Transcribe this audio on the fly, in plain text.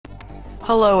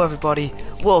Hello everybody,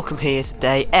 welcome here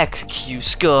today, XQ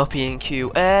Scorpion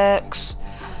QX.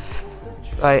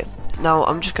 Right, now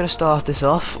I'm just going to start this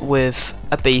off with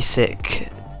a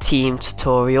basic team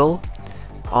tutorial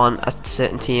on a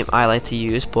certain team I like to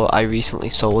use, but I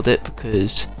recently sold it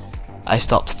because I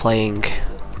stopped playing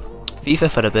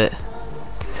FIFA for a bit.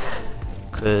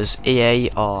 Because EA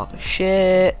are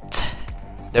shit.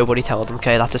 Nobody tell them,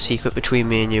 okay, that's a secret between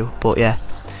me and you, but yeah.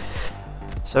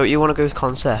 So you want to go with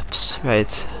concepts,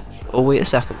 right? Oh wait a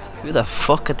second, who the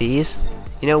fuck are these?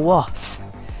 You know what?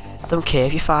 I don't care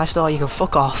if you're 5-star, you can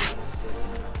fuck off.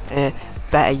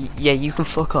 Better, yeah, you can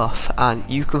fuck off, and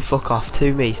you can fuck off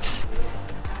too, mate.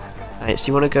 Right, so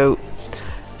you want to go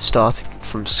start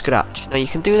from scratch. Now you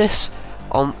can do this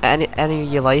on any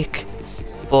you like,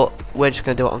 but we're just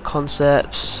going to do it on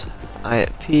concepts. On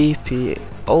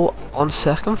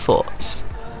second thoughts,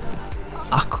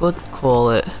 I could call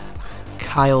it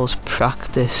Kyle's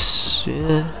practice.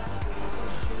 Yeah.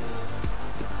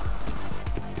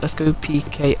 Let's go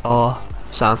PKR.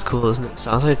 Sounds cool, doesn't it?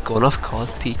 Sounds like a gun off COD.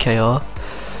 PKR.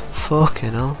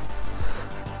 Fucking hell.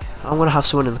 I'm gonna have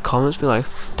someone in the comments be like,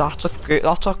 that's a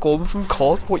gun from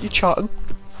COD. What you chatting?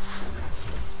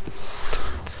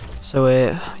 So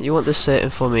you want this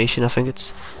certain formation? I think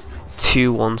it's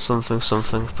 2-1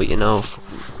 something, but you know.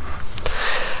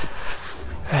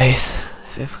 Right,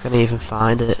 if we can even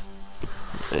find it.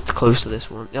 It's close to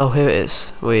this one. Oh, here it is.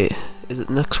 Wait, is it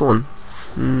the next one?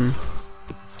 No,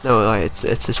 right,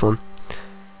 it's this one.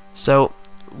 So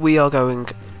we are going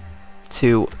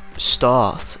to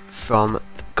start from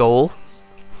goal.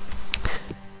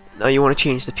 Now you want to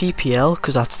change the PPL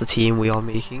because that's the team we are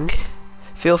making.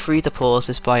 Feel free to pause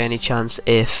this by any chance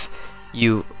if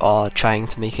you are trying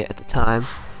to make it at the time.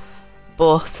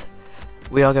 But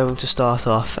we are going to start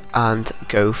off and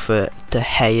go for De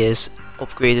Gea's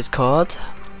upgraded card.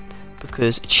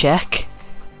 Because Czech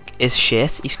is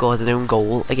shit, he scored an own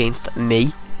goal against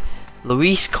me.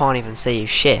 Luis can't even save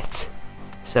shit.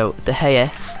 So, De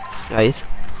Gea, right.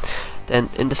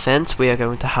 Then in defence we are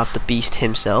going to have the beast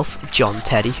himself, John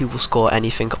Terry, who will score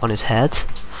anything on his head.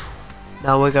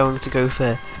 Now we're going to go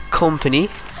for company,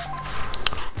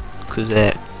 because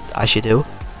as you do.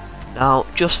 Now,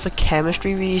 just for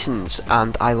chemistry reasons,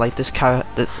 and I like this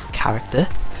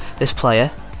this player,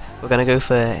 we're going to go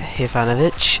for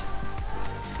Ivanovic.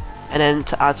 And then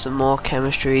to add some more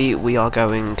chemistry, we are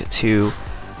going to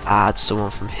add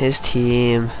someone from his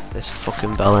team, this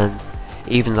fucking Bellin.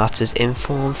 Even that's his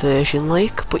informed version,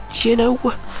 like, but you know.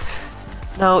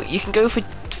 Now, you can go for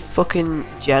fucking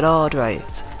Gerrard,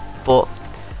 right? But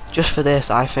just for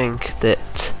this, I think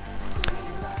that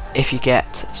if you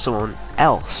get someone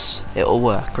else, it'll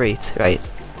work great, right?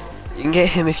 You can get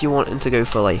him if you want him to go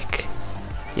for, like,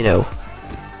 you know,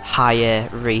 higher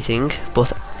rating,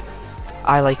 but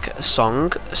I like a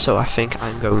Song, so I think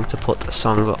I'm going to put a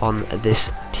Song on this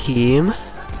team.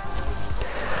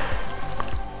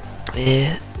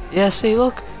 Yeah, see,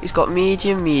 look, he's got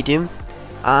medium,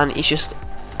 and he's just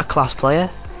a class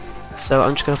player. So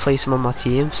I'm just going to place him on my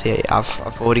team. See, I've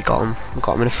already got him. I've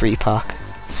got him in a free pack.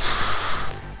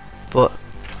 But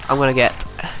I'm going to get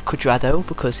Cuadrado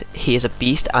because he is a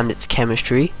beast and it's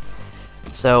chemistry.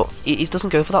 So he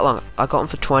doesn't go for that long. I got him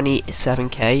for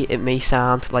 27k. It may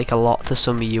sound like a lot to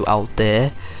some of you out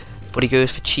there, but he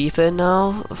goes for cheaper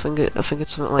now. I think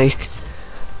it's something like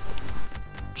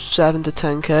 7 to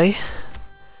 10k.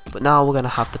 But now we're gonna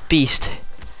have the beast,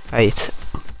 right?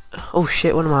 Oh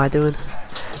shit! What am I doing?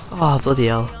 Oh bloody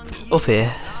hell! Up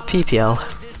here, PPL.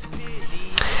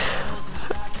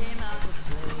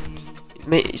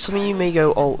 Some of you may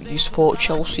go, oh, you support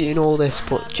Chelsea and all this,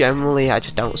 but generally I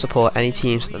just don't support any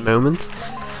teams at the moment.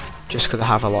 Just because I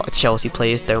have a lot of Chelsea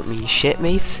players don't mean shit,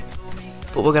 mate.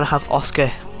 But we're going to have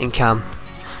Oscar in cam.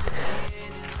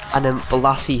 And then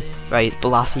Balassi, right,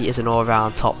 Balassi is an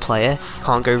all-round top player,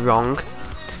 can't go wrong.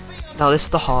 Now this is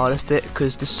the hardest bit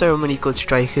because there's so many good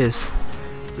strikers.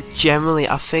 But generally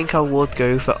I think I would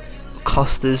go for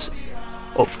Costa's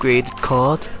upgraded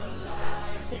card.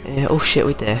 Oh shit,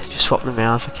 we did. Just swap them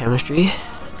around for chemistry.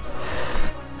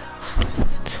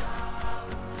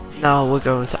 Now we're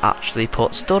going to actually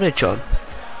put Sturridge on.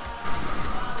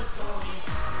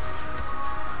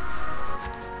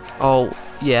 Oh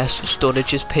yes,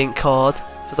 Sturridge's pink card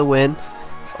for the win.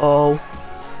 Oh,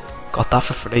 got that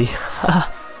for free.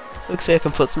 Looks like I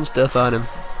can put some stuff on him.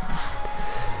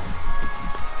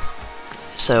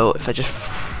 So if I just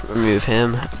remove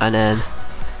him and then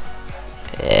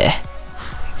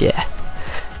yeah,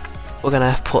 we're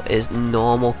gonna put his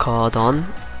normal card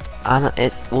on, and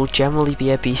it will generally be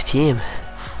a beast team.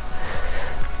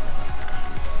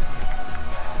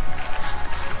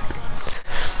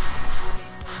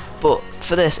 But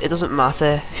for this, it doesn't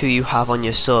matter who you have on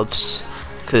your subs,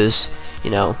 because, you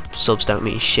know, subs don't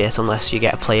mean shit unless you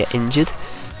get a player injured.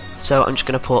 So I'm just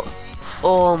going to put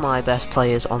all my best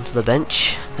players onto the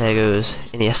bench. There goes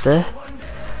Iniesta.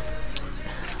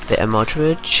 Bit of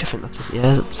Modric, I think that's it,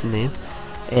 yeah, that's the name.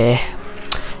 Yeah.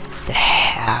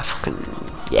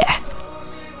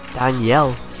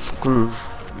 Danielle, fucking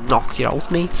knock you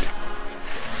out, mate.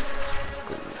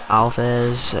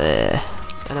 Alves,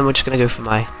 and then we're just going to go for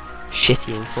my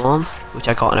shitty inform, which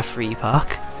I got in a free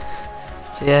pack.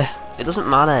 So yeah, it doesn't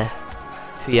matter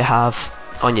who you have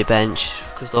on your bench,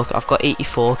 because look, I've got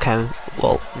 84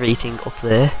 rating up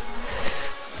there,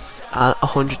 and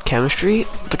 100 chemistry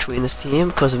between this team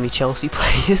because of me Chelsea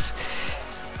players.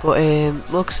 But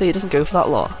look, see, it doesn't go for that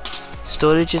lot.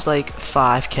 Storage is like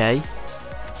 5k.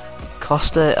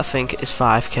 Costa, I think, is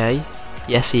 5k.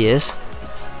 Yes, he is.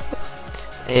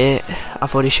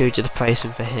 I've already showed you the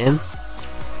pricing for him.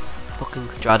 Fucking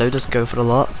Quadrado doesn't go for a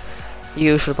lot. He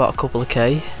goes for about a couple of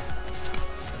k.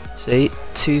 See,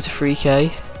 2 to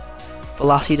 3k.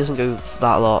 Balassi doesn't go for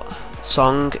that lot.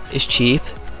 Song is cheap.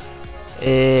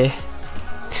 That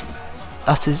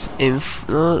is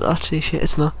no, actually shit,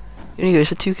 it's not. He only goes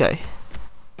for 2k.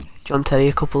 John Terry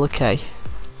a couple of k.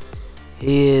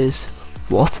 He is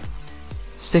what?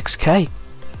 6k.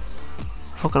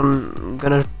 Fucking, I'm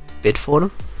gonna bid for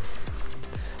him.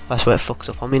 That's where it fucks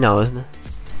up on me now, isn't it?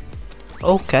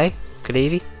 Okay,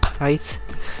 gravy, right.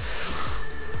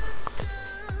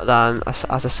 Then, as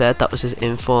I said, that was his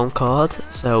inform card.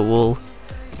 So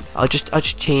I'll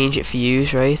just change it for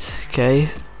yous, right? Okay.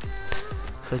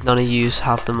 Because none of yous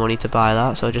have the money to buy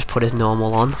that, so I'll just put his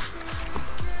normal on.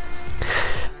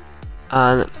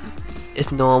 And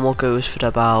his normal goes for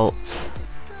about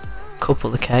a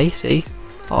couple of k. See?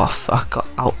 Oh fuck, got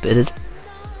outbidded.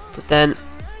 But then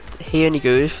he only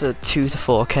goes for 2 to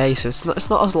 4k, so it's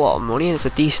not as a lot of money, and it's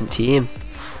a decent team.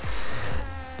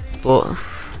 But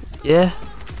yeah,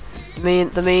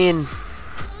 the main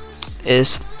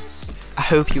is, I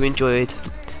hope you enjoyed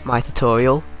my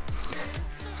tutorial,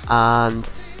 and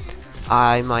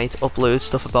I might upload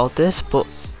stuff about this, but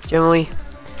generally,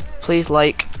 please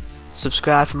like,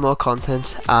 subscribe for more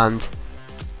content, and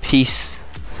peace.